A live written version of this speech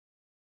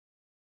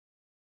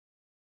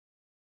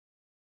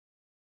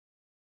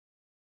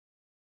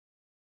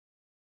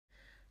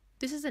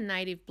This is a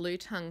native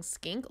blue-tongue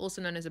skink,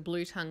 also known as a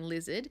blue-tongue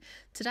lizard.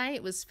 Today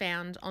it was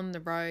found on the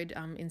road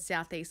in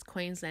southeast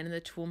Queensland in the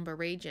Toowoomba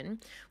region.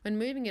 When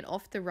moving it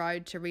off the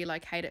road to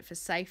relocate it for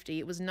safety,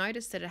 it was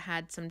noticed that it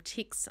had some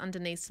ticks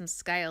underneath some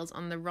scales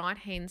on the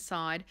right-hand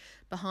side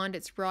behind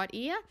its right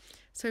ear.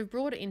 So we've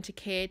brought it into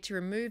care to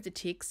remove the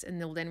ticks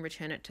and they'll then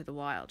return it to the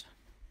wild.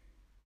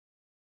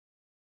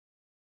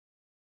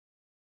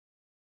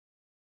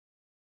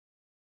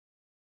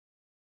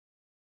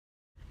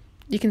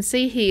 You can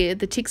see here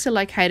the ticks are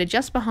located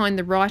just behind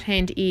the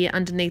right-hand ear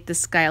underneath the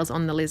scales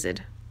on the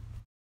lizard.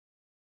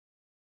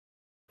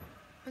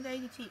 Are they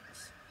the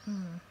ticks?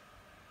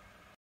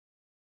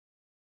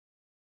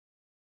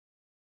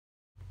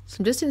 So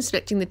I'm just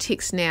inspecting the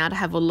ticks now to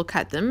have a look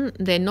at them.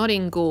 They're not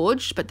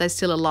engorged, but they're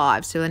still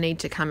alive, so they need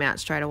to come out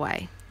straight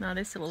away. No,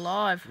 they're still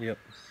alive. Yep.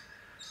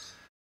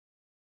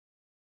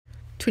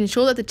 To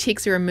ensure that the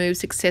ticks are removed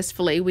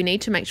successfully, we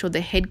need to make sure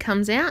the head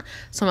comes out,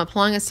 so I'm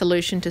applying a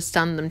solution to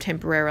stun them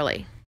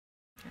temporarily.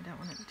 I don't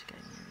want it to go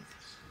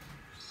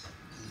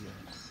near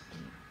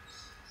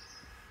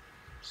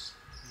this.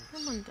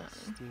 Come on,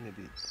 darling. Sting a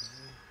bit.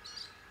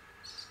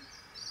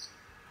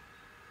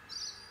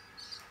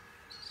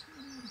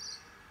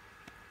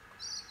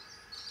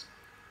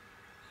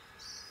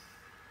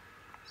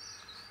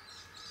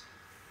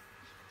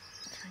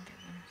 Try and get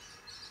them.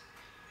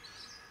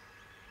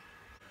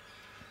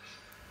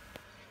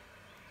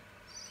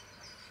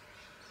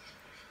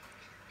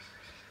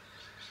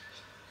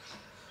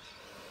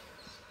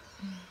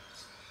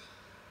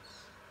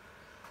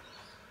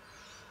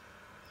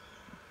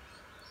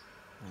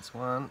 That's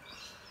one.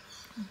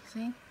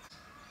 See? A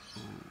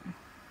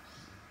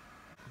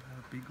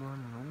big one,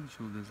 and I'm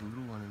sure there's a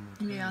little one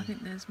in there. Yeah, I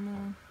think there's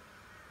more.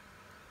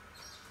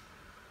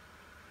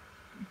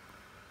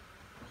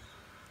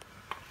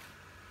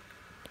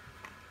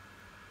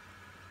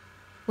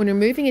 When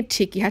removing a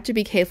tick, you have to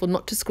be careful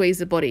not to squeeze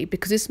the body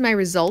because this may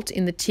result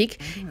in the tick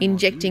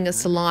injecting a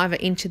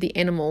saliva into the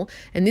animal,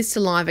 and this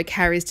saliva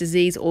carries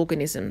disease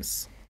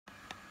organisms.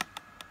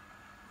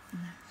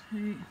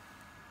 Two.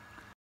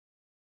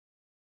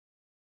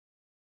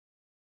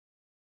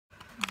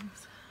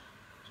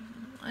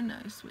 I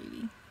know,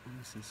 sweetie.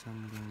 This is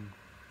some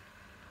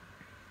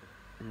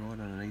right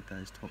underneath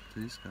those top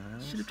two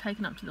scales. Should have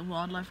taken up to the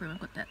wildlife room. I've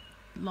got that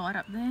light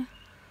up there.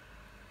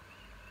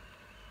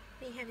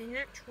 We had a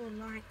natural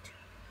light.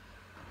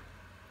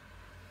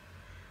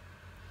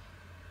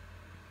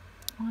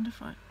 I wonder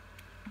if I...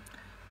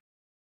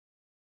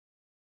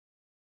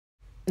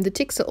 The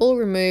ticks are all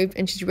removed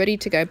and she's ready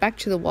to go back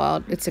to the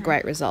wild. It's a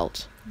great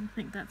result. I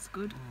think that's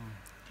good.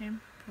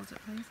 Cam, pause it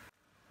please.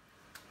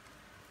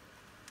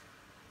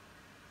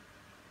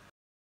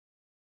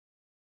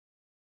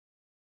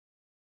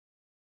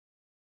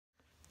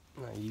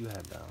 No, you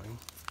have, darling.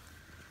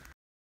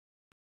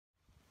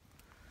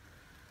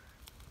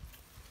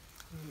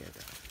 Yeah,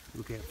 darling.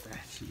 Look how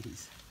fat she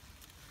is.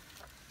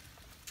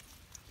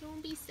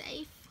 Don't be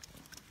safe.